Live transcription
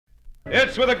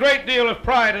It's with a great deal of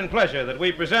pride and pleasure that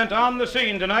we present on the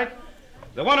scene tonight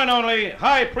the one and only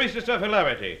High Priestess of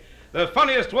Hilarity, the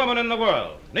funniest woman in the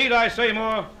world. Need I say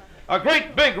more? A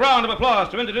great big round of applause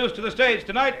to introduce to the stage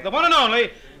tonight the one and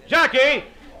only Jackie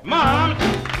Mom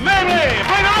Mabley.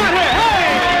 Bring her on here.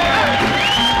 Hey!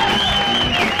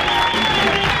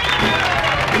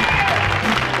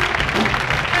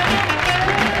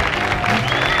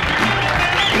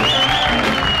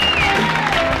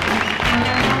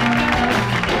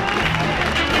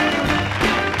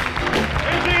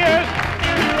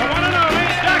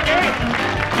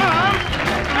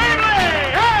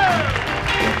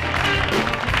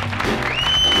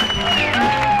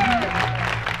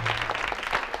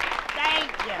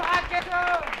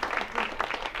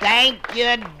 Thank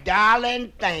you,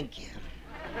 darling, thank you.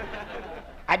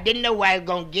 I didn't know I was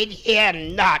going to get here or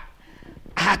not.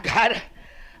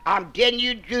 I'm telling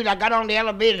you the truth, I got on the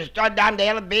elevator, started down the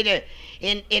elevator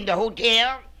in the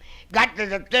hotel, got to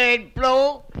the 3rd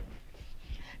floor,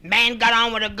 man got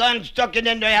on with a gun, stuck it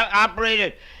in the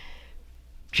operator's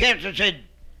chest and said,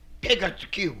 take us to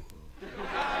Cuba.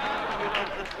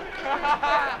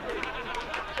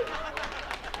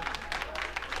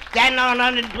 Standing on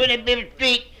 125th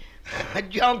Street, a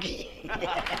junkie.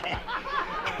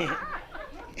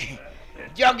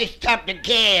 Junkie stopped the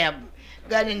cab,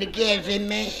 got in the cab and said,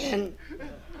 man,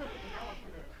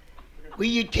 will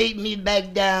you take me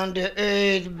back down to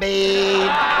earth, babe?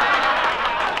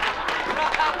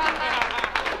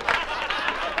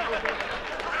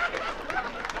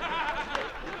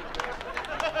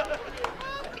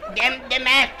 Them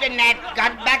astronauts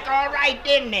got back all right,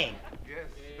 didn't they?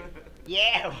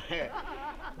 Yeah.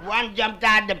 One jumped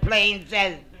out of the plane and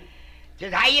says,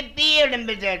 how you feel? And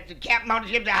the captain on the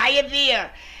ship said, how you feel?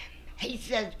 He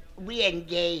says, we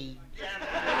engaged.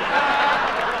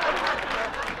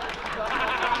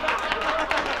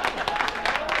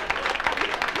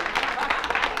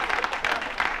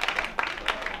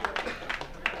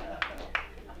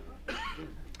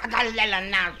 I got a little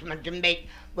announcement to make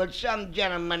with some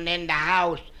gentleman in the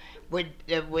house with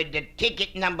the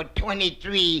ticket number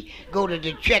 23, go to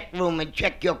the check room and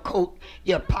check your coat,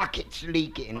 your pocket's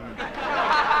leaking.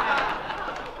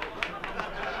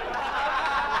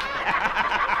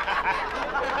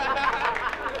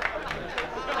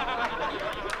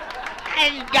 I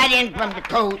just got in from the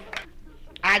coast.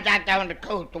 I was out there on the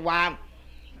coast a while.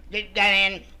 Just got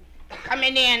in.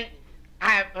 Coming in,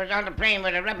 I was on the plane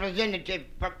with a representative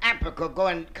from Africa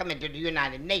coming to the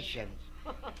United Nations.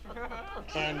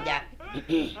 And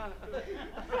the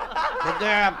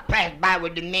girl passed by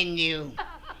with the menu.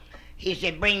 He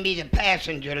said, bring me the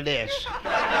passenger list.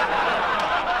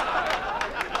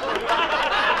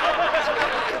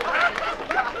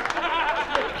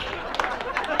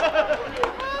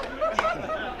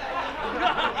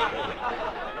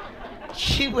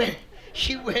 She went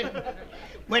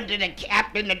to the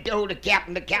captain and told the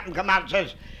captain come out and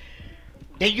says,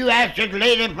 did you ask this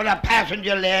lady for the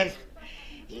passenger list?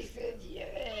 He said,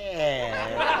 yeah.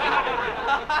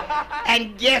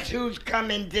 And guess who's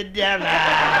coming to dinner?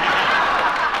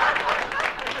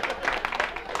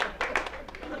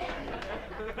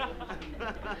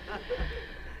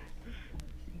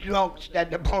 Drunk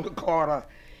standing up on the corner,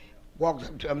 walks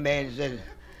up to a man and says,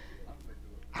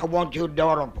 I want your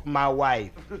daughter for my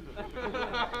wife.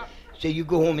 So you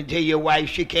go home and tell your wife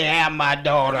she can't have my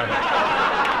daughter.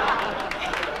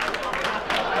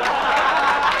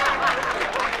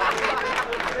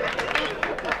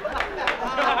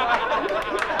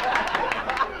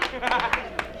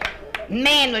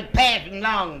 Man was passing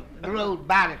along the road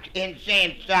by the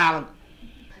insane asylum,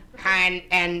 and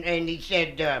he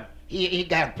said he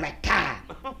got a flat tire.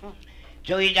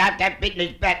 So he's out there fitting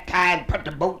his flat tire and put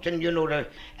the bolts in, you know, the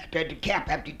cap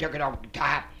after he took it off the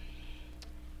tire.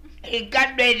 He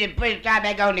got ready to put his tire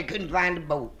back on, he couldn't find the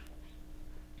bolt.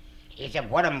 He said,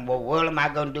 what in the world am I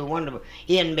going to do? One of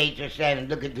the inmates was standing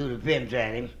looking through the fence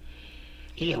at him.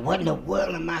 He said, what in the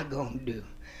world am I going to do?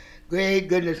 Great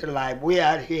goodness alive, we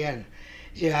out here and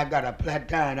here I got a flat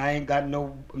tire and I ain't got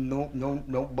no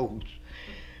bolts.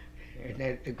 And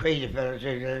the crazy fellow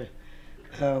said,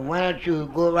 why don't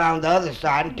you go around the other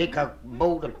side and take a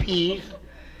bolt apiece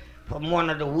from one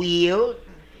of the wheels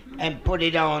and put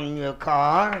it on your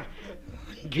car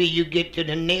until you get to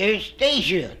the nearest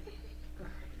station.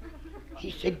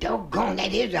 He said, doggone,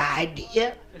 that is an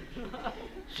idea.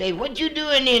 Say, what you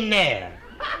doing in there?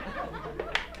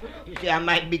 He said, I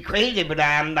might be crazy, but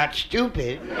I'm not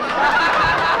stupid.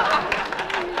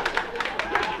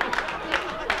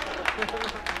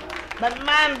 But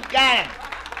Mom's got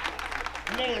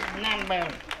a little number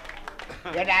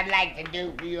that I'd like to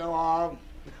do for you all.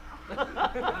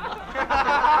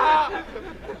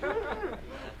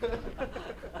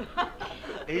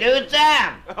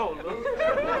 Luther! Oh, Luther.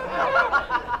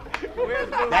 Where's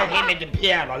Luther? That's him at the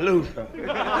piano, Luther.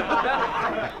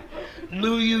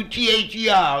 Luther,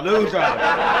 Luther.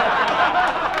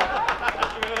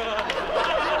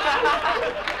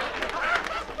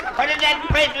 What is that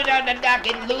place without the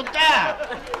docket, Luther?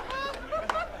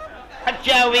 What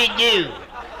shall we do?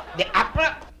 The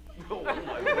opera?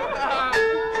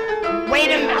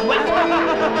 Wait a minute,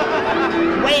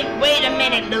 wait a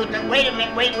minute, Luther. Wait a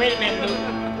minute, wait a minute,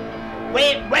 Luther.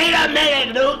 Wait a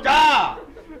minute, Luther.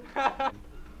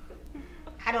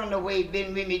 I don't know where he's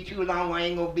been with me too long or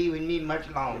ain't gonna be with me much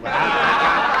longer.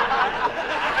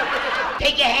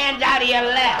 Take your hands out of your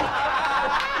lap.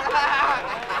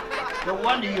 No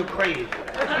wonder you're crazy.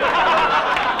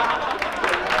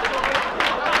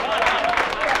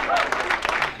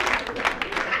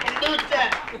 Luther,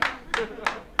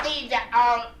 these are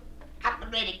all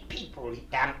operatic people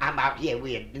I'm out here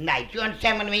with tonight. You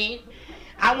understand what I mean?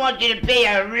 I want you to play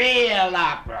a real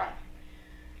opera.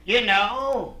 You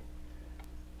know?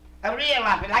 A real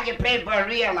opera, like you play for a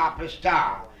real opera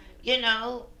star. You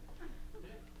know?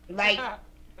 Like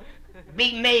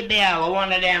Big Mabley or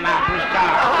one of them opera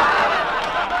stars.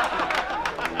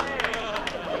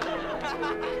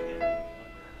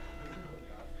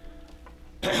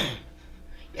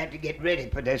 You have to get ready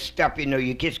for this stuff, you know.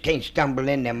 You just can't stumble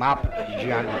in them operas, you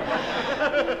know.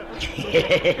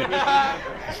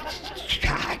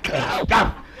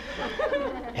 Stuff.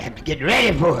 You have to get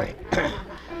ready for it.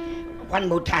 One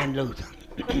more time, Luther.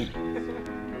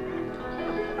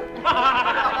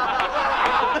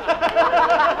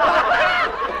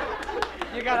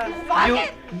 You gotta suck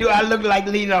it. Do I look like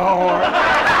Lena Horne?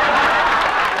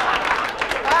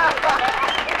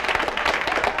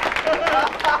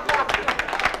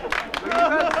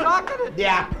 The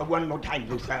opera, one more time,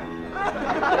 Luther.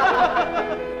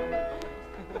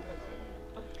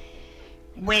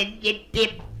 When you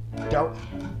tiptoe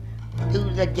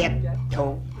through the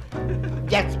ghetto,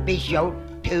 just be sure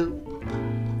to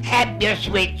have your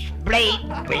switchblade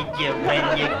with you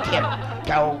when you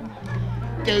tiptoe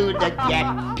through the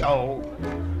ghetto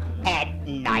at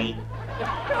night.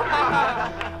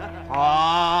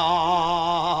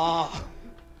 Oh,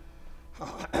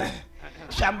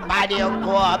 somebody'll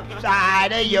go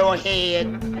upside of your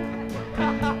head.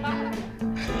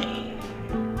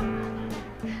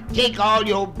 Take all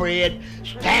your bread,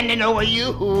 standing over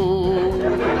you.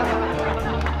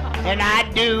 And I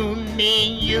do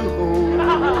mean you.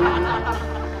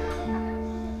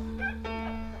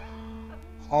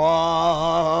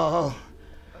 Oh,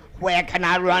 where can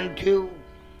I run to?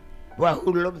 Where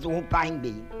hoodlums won't find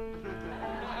me.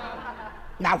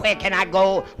 Now where can I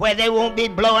go where they won't be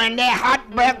blowing their hot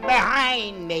breath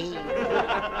behind me?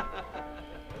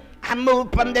 I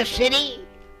moved from the city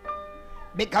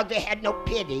because they had no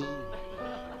pity.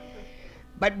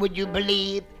 But would you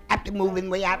believe, after moving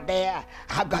way out there,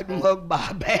 I got mugged by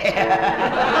a bear.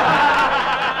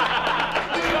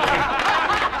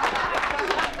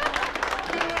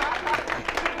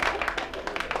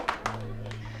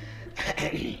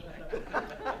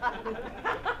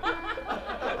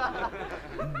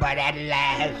 But at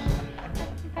last,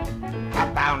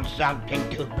 I found something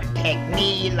to protect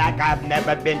me like I've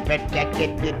never been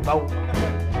protected before.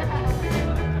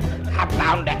 I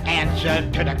found the answer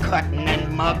to the cutting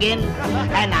and mugging,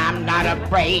 and I'm not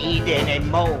afraid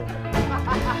anymore.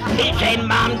 He said,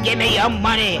 Mom, give me your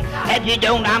money. If you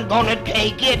don't, I'm gonna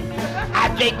take it.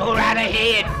 I say, go right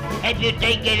ahead. If you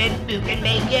take it, if you can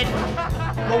make it.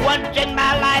 For once in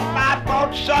my life, I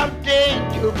bought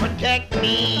something to protect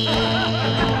me.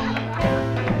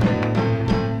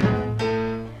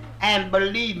 And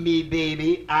believe me,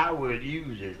 baby, I would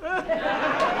use it.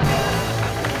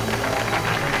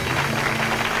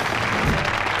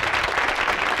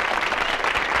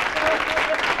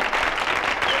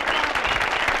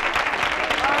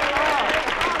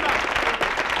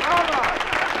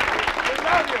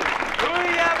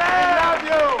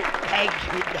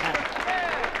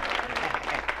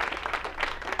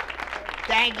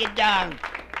 Thank you, Don.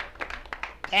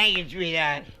 Thank you,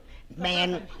 sweetheart.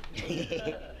 Man,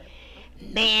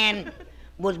 man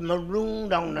was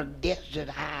marooned on a desert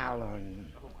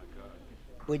island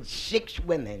with 6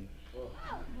 women.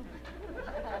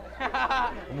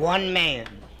 One man.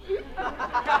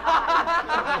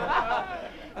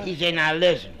 He said, now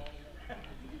listen.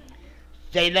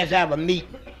 Say, let's have a meeting.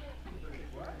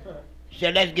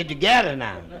 Said, let's get together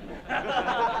now.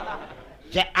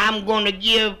 Said, I'm going to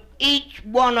give each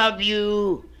one of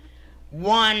you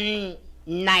 1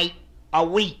 night a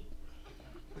week.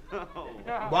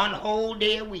 1 whole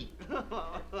day a week.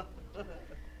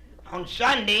 On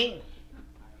Sunday,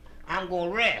 I'm going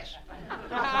to rest.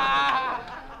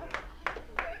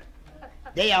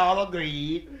 They all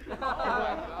agreed.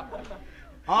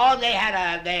 Oh, they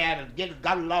just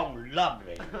got along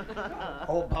lovely.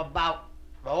 For about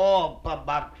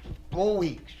 4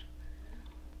 weeks.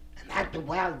 And after a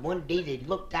while, one day they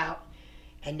looked out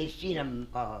and they seen him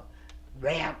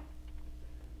raft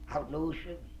out in the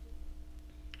ocean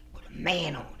with a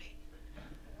man on it.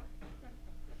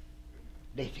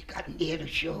 They got near the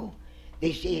shore.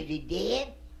 They said, "Is he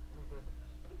dead?"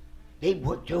 They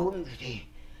went to him and said,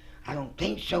 "I don't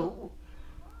think so.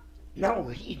 No,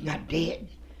 he's not dead."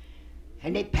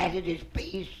 And they patted his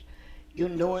face, you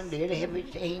know, and did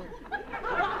everything.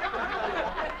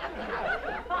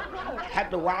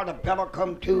 After a while, the fellow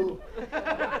come to.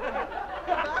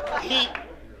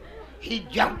 He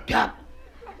jumped up.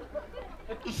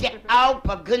 He said, "Oh,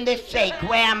 for goodness sake,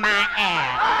 where am I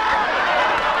at?"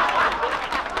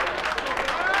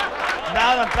 The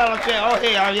other fellow said, "Oh,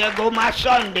 here, there go my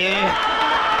son there."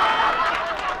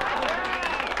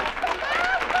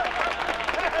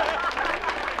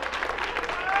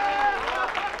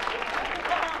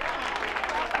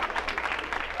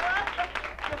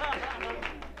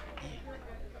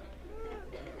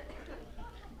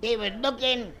 They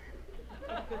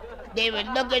were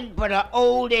looking for the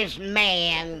oldest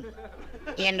man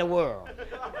in the world.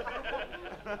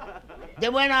 They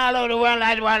went all over the world.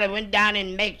 That's why they went down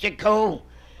in Mexico.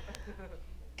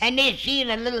 And they seen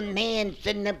a little man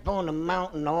sitting up on a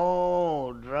mountain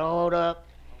all drawed up.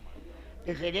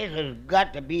 They said, "This has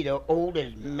got to be the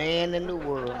oldest man in the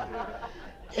world.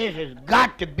 This has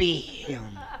got to be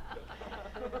him."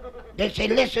 They said,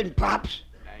 "Listen, Pops.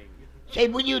 Say,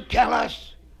 will you tell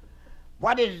us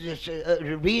what is this,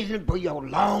 the reason for your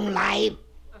long life?"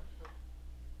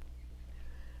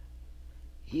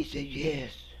 He said,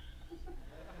 "Yes.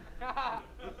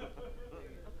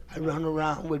 I run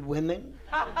around with women.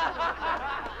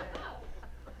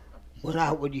 Went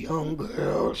out with young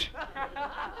girls.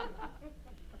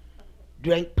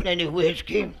 Drank plenty of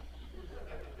whiskey.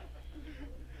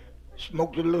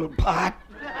 Smoked a little pot.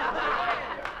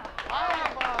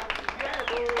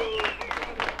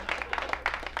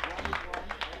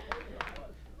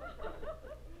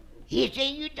 He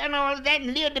said, "You done all of that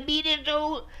and lived to be this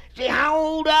old?" Say, "How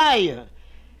old are you?"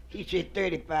 He said,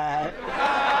 35.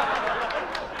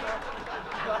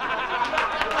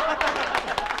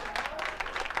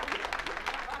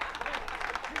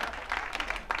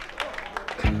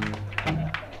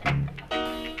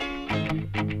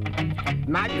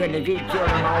 My goodness, these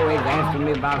children always asking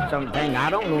me about something. I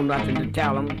don't know nothing to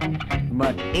tell them,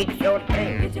 but it's your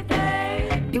thing. It's your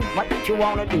thing. Do what you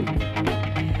want to do.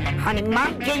 Honey,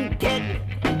 Mom can't tell you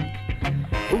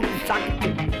who to suck it to.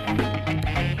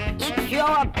 It's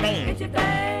your thing. It's your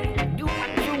thing. Do what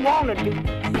you want to do.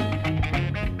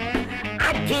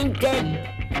 I can't tell you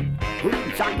who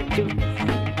to suck it to.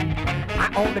 I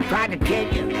only try to tell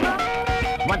you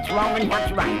what's wrong and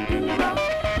what's right.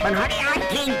 But honey, I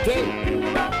can't tell you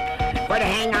where to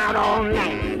hang out all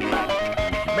night.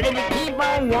 But if you keep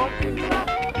on walking,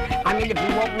 if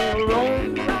you walk me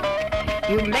alone,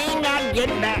 you may not get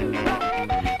back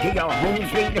to your home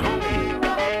sweet home.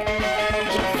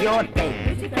 It's your thing.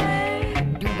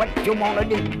 Do what you want to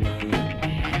do.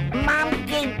 Mom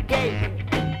can't tell you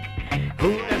who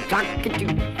to talk to.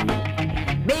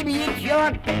 Baby, it's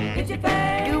your thing.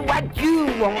 Do what you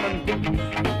want to do.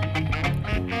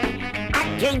 I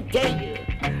can't tell you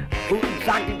who to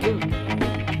talk to.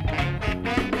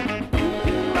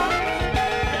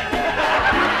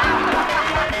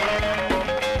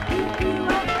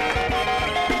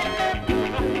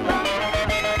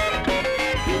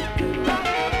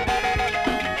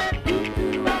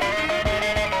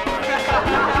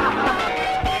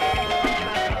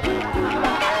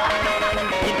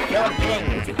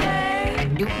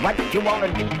 Do what you want to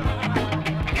do.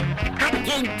 I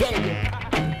can't tell you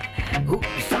who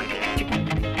to suck it to.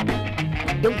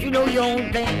 Don't you know your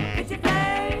own thing?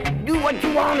 Do what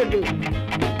you want to do.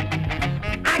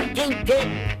 I can't tell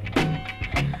you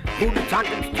who to suck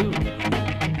it to.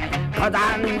 Cause I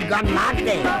got my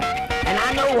thing, and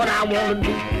I know what I want to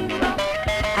do.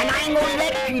 And I ain't gonna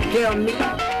let you tell me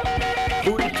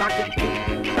who to suck it to.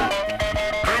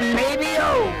 I may be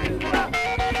old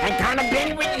and kind of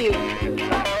been with you,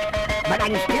 but I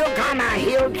can still call my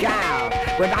hill child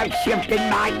without shifting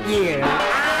my gear.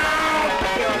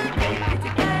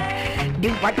 Do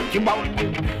what you want to do.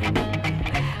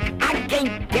 I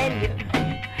can't tell you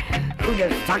who to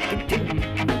suck it to.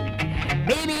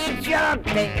 Baby, it's your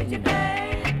thing.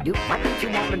 Do what you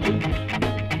want to do.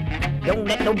 Don't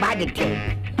let nobody tell you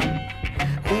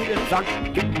who to suck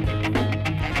it to.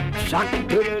 Suck it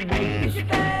to the knees.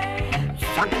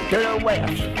 Suck it to the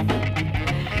west.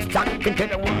 Suck it to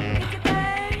the one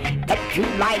that you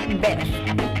like best.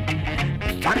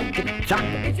 Suck it, suck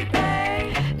it.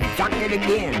 Suck it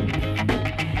again.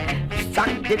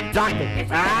 Suck it, suck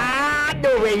it. I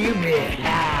know where you been.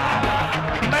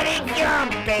 But it's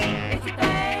jumping.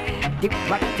 Do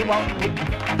what you want to.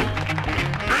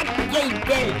 I can't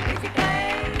get it.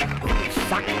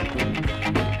 Suck it.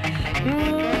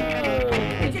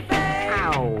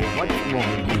 Ow, what you want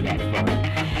to do that for?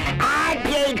 I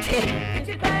can't get it.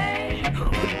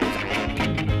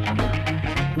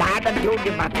 Now I done told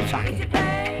you about the socket.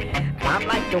 I'm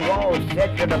like the wall set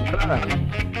to the plug.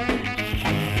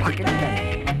 Suck it down.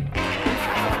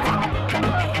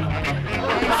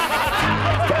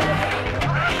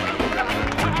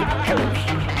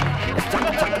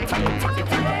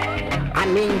 I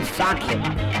mean socket.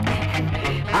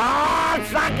 Oh,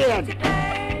 socket!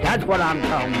 That's what I'm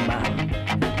talking about.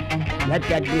 Let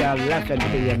that be a lesson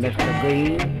to you, Mr.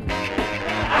 Green.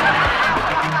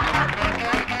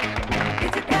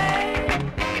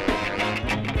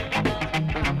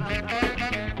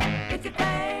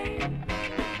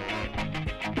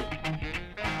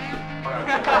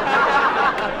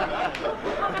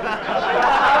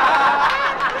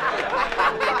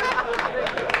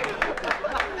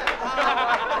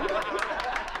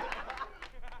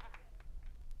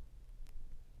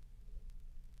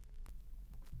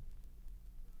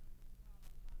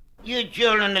 You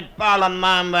children that follow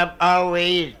Mom up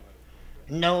always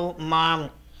know, Mom,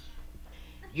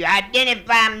 you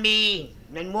identify me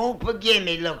and won't forgive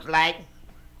me, looks like,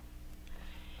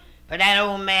 for that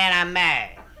old man I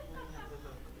married.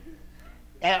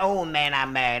 That old man I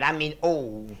married, I mean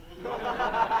old.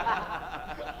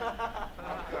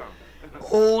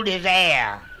 Old as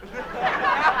air.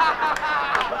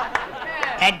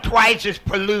 And twice as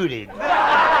polluted.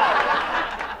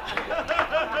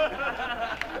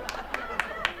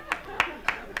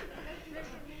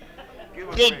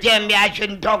 They tell me I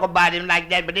shouldn't talk about him like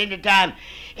that, but anytime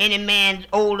any man's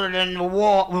older than the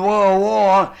World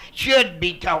War should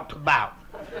be talked about.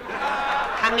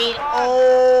 I mean,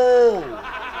 old.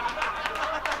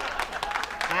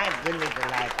 My goodness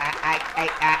alive.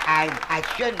 I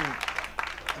shouldn't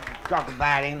talk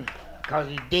about him because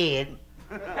he's dead.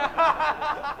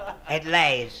 At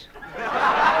last.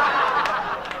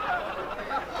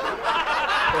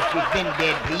 Well, she's been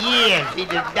dead for years. He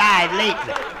just died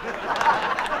lately.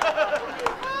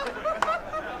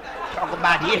 Talk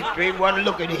about history, one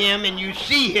look at him and you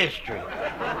see history.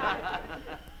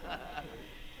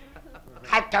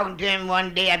 I talked to him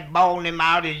one day, I bawled him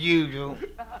out as usual.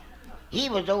 He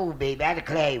was old, baby, I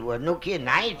declare he was. No kidding,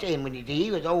 I ain't saying when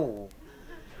he was old.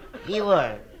 He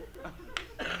was.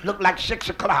 Looked like 6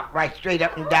 o'clock, right straight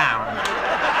up and down.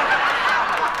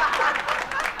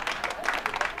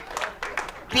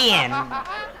 Thin,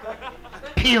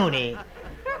 puny,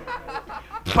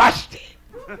 fusty,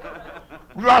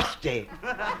 rusty.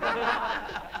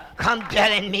 Come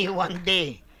telling me one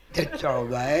day, that's all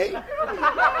right.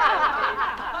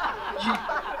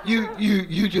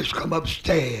 You just come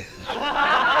upstairs.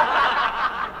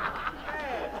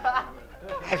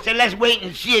 I said, let's wait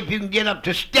and see if you can get up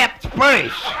the steps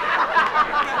first.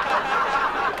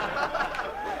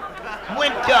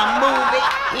 Went to a movie.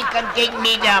 He come take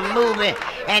me to a movie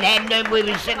and had no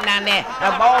movie sitting down there.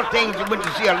 Of all things, he went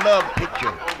to see a love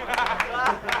picture.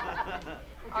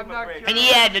 And he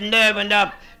had the nerve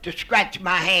enough to scratch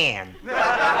my hand.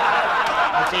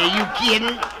 I said, are you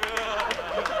kidding?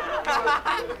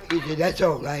 He said, that's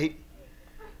all right.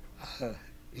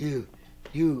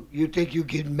 You think you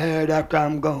get married after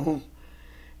I'm gone?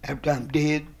 After I'm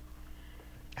dead?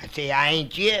 I say, I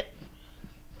ain't yet.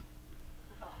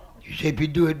 You say, if you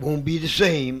do, it won't be the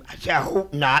same. I say, I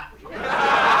hope not.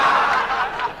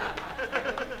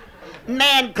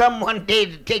 Man come one day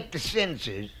to take the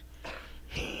census.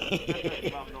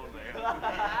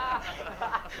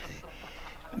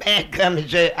 Man come and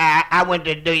say, I went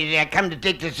to do it. I come to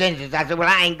take the census. I said, well,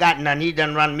 I ain't got none. He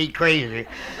done run me crazy.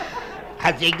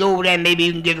 I said, go over there, maybe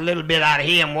you can get a little bit out of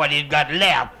him what he's got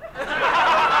left.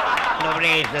 And over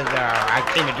there he says, I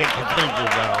came to take the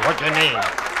census. What's your name?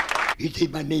 He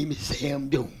said, my name is Sam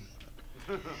Jones.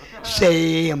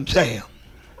 Sam.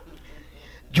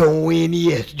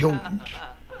 Jones, Jones.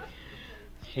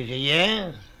 He said,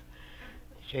 yeah.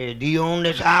 He said, do you own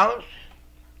this house?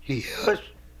 Yes.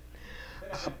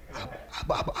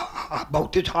 I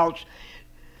bought this house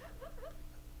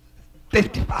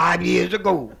 55 years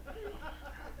ago.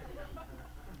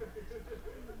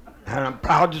 And I'm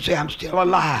proud to say I'm still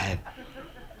alive.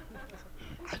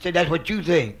 I said, that's what you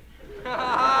think.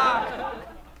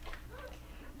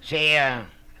 Say,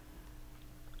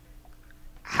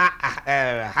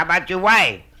 How about your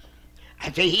wife?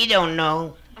 I said, he don't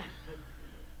know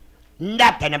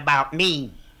nothing about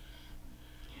me.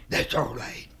 That's all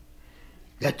right.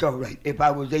 That's all right. If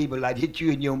I was able, I'd hit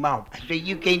you in your mouth. I said,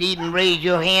 you can't even raise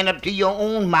your hand up to your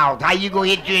own mouth. How you gonna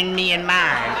hit you in me and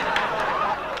mine?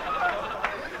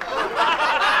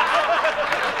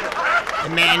 The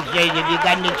man says, have you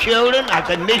got any children? I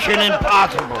said, mission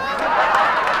impossible.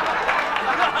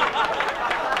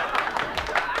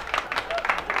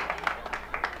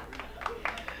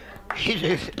 He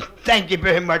says, thank you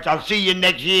very much. I'll see you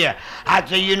next year. I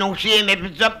said, you don't see him if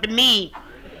it's up to me.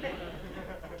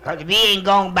 Because if he ain't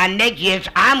gone by next year,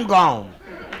 I'm gone.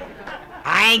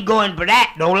 I ain't going for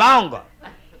that no longer.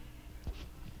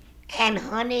 And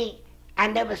honey, I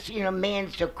never seen a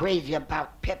man so crazy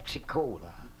about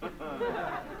Pepsi-Cola.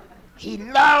 He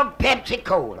loved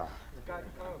Pepsi-Cola.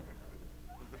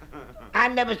 I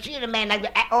never seen a man like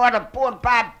that. I order 4 or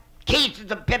 5 cases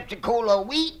of Pepsi-Cola a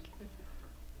week.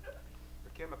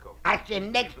 I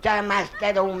said, next time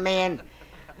that old man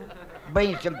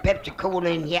brings some Pepsi-Cola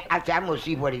in here, I said, I'm going to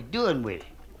see what he's doing with it.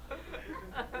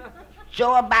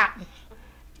 So about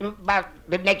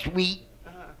the next week,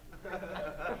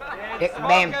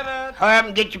 man, hurry up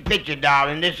and get your picture,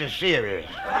 darling. This is serious.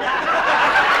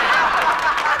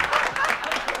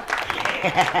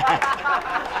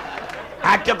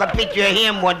 I took a picture of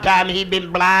him one time, and he'd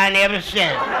been blind ever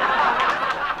since.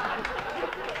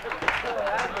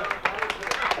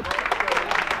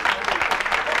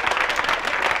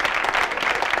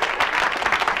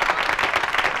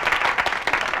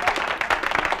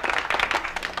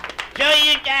 So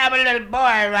you used to have a little boy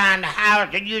around the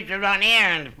house that used to run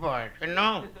errands for us, you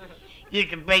know? Used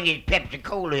to bring his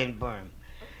Pepsi-Cola in for him.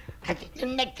 I said, the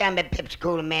next time that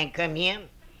Pepsi-Cola man come here,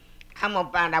 I'm going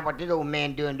to find out what this old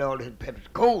man doing to all this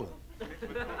Pepsi-Cola.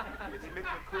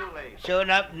 Sure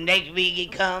enough, the next week he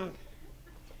come,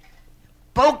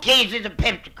 4 cases of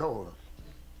Pepsi-Cola.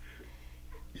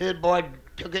 Little boy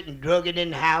took it and drug it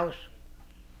in the house,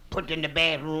 put it in the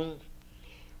bathroom.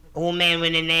 Old man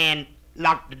went in there and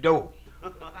locked the door.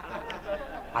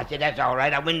 I said, that's all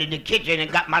right. I went in the kitchen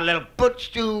and got my little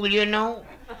footstool, you know,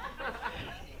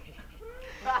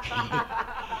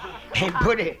 and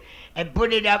put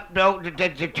it up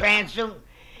the transom,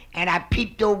 and I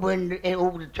peeped over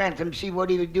over the transom to see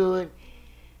what he was doing.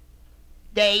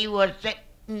 There he was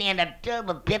sitting in a tub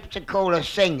of Pepsi-Cola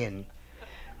singing,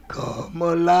 "Come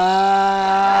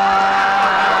alive."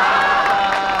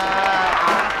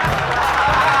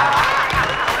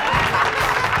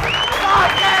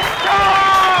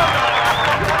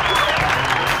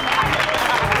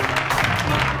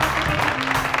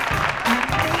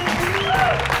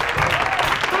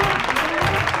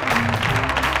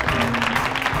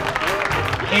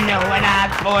 You know, when I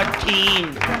was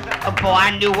 14, before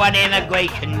I knew what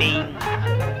immigration means,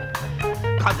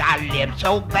 'cause I lived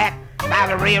so back by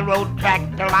the railroad track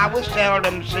till I was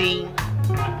seldom seen.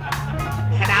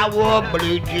 And I wore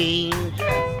blue jeans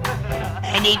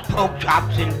and eat pork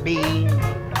chops and beans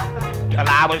till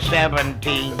I was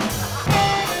 17.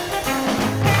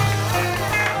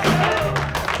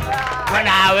 When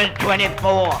I was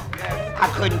 24, I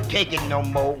couldn't take it no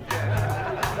more.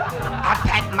 I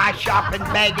packed my shopping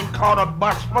bag and caught a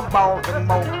bus for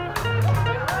Baltimore.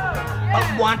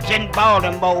 But once in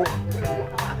Baltimore,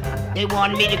 they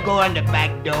wanted me to go in the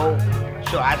back door,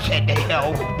 so I said to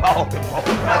hell with Baltimore.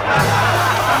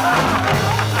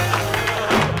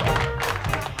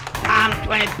 I'm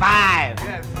 25.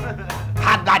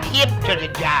 I got hip to the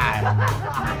jive.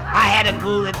 I had a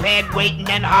groovy pad waiting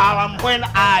in Harlem when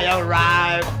I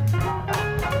arrived.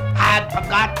 I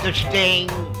forgot the sting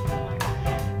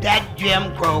that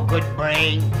Jim Crow could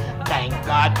bring. Thank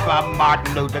God for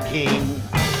Martin Luther King.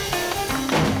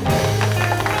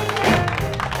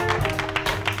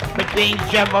 Between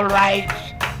civil rights,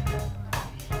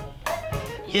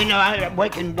 you know, I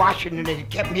worked in Washington, and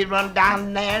it kept me run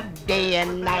down there day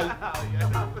and night.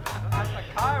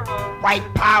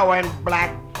 White power and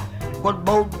black would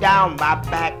both down my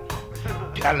back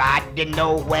till I didn't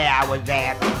know where I was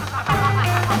at.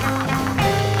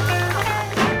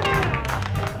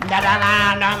 Now that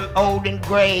I'm old and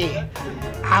gray,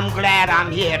 I'm glad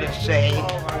I'm here to say,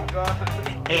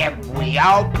 if we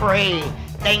all pray,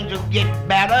 things will get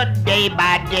better day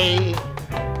by day.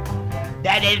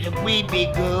 That is, if we be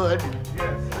good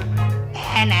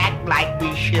and act like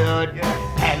we should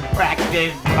and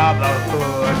practice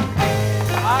brotherhood.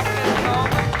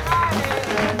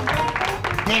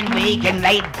 Then we can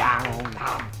lay down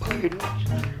our burdens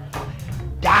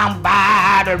down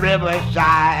by the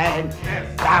riverside,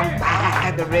 down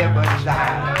by the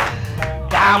riverside,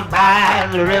 down by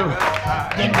the river.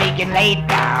 Then we can lay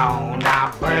down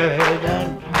our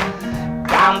burden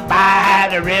down by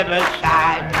the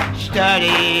riverside.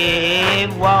 Study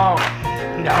war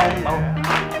no more.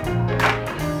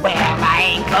 Well, I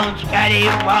ain't gonna study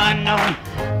war no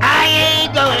more. I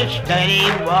ain't gonna study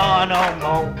war no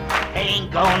more.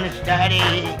 Ain't gonna study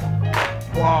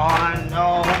war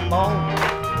no more.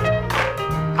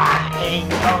 I ain't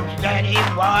gonna study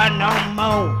war no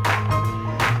more.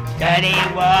 Study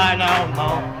war no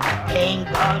more. Ain't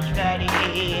gonna study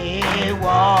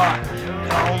war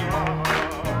no more.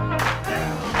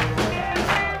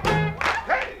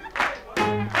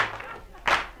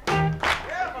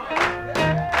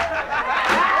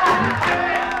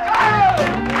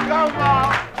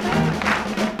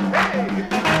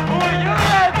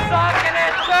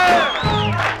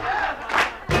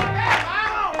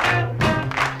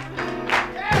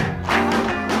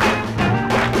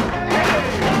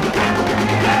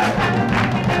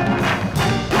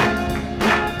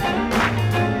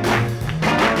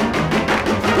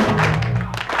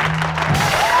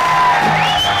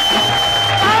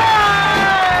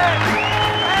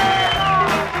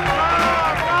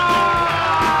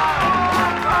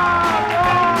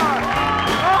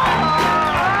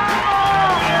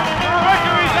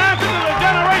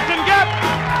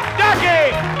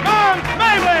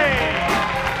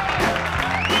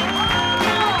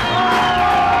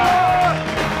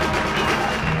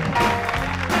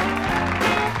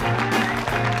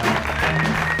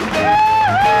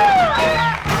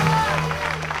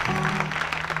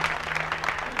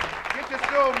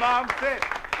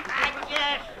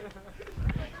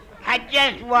 I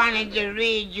just wanted to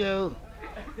read you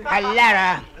a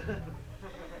letter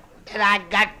that I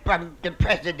got from the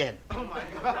president.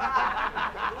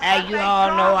 As you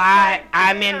all know,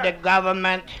 I'm in the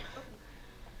government,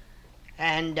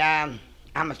 and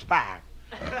I'm a spy.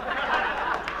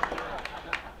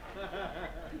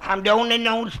 I'm the only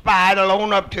known spy to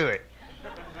own up to it.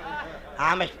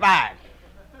 I'm a spy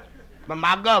for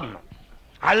my government.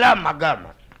 I love my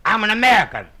government. I'm an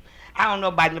American. I don't know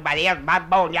about anybody else, but I'm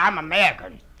born here. I'm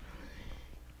American.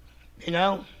 You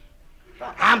know?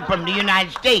 I'm from the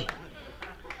United States.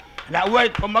 And I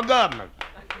work for my government.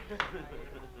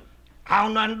 I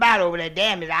don't know nothing about over there.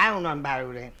 Damn it, I don't know nothing about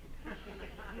over there.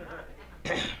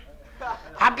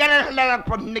 I got a letter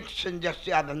from Nixon just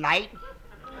the other night.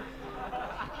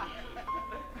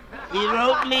 He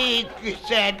wrote me, he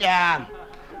said,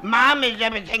 Mom, is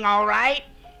everything all right?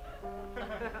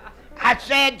 I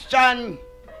said, son,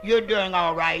 you're doing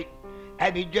all right,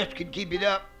 and you just can keep it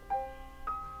up.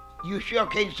 You sure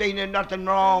can't say there's nothing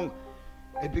wrong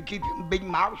if you keep your big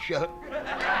mouth shut.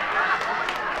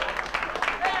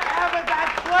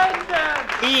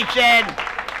 He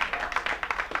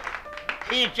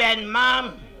said,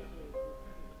 Mom,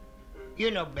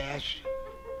 you know best.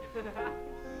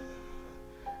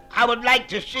 I would like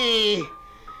to see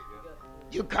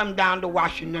you come down to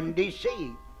Washington,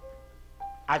 D.C.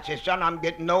 I said, son, I'm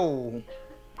getting old.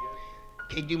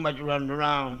 Can't do much running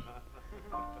around.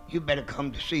 You better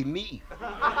come to see me.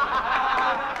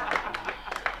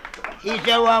 He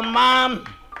said, well, Mom,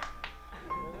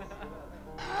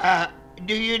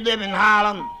 do you live in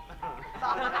Harlem?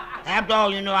 After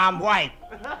all, you know I'm white.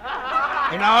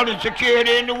 And all the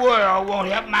security in the world won't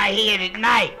help my head at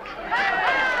night.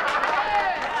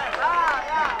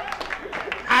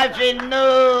 I said,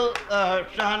 no,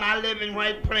 son, I live in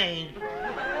White Plains.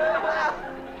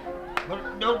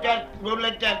 But don't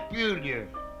let that fool you.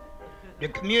 The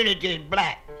community is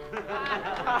black.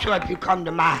 So if you come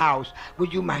to my house,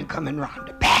 would you mind coming around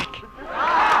the back?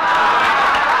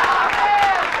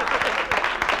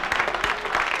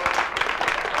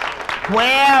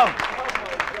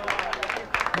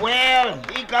 Well,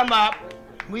 he come up,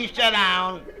 we sat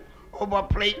down over a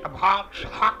plate of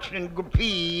hocks and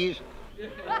peas.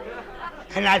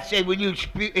 And I said, will you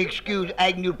excuse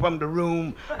Agnew from the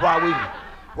room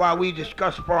while we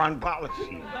discuss foreign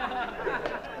policy?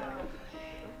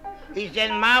 He said,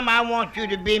 Mom, I want you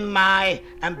to be my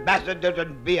ambassador to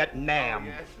Vietnam.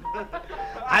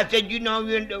 I said, you know,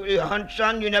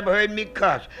 son, you never heard me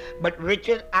cuss, but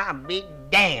Richard, I'll be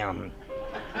damned.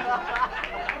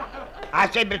 I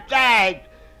said, besides,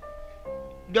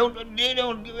 they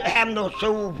don't have no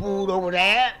soul food over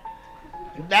there.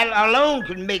 That alone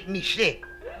can make me sick.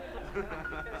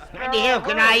 How the hell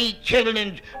can I eat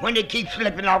chitlins when they keep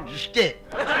slipping off the stick?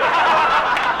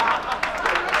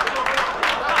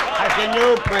 I said,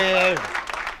 no prayers.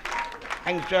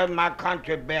 I can serve my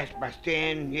country best by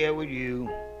staying here with you.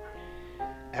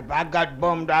 If I got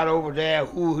bummed out over there,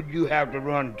 who would you have to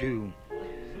run to?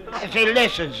 I said,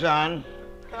 listen, son,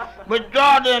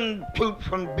 withdraw them troops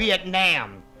from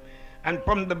Vietnam. and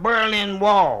from the Berlin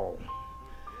Wall.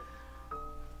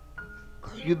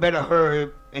 You better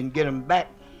hurry and get them back,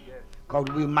 because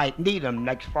we might need them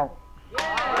next fall.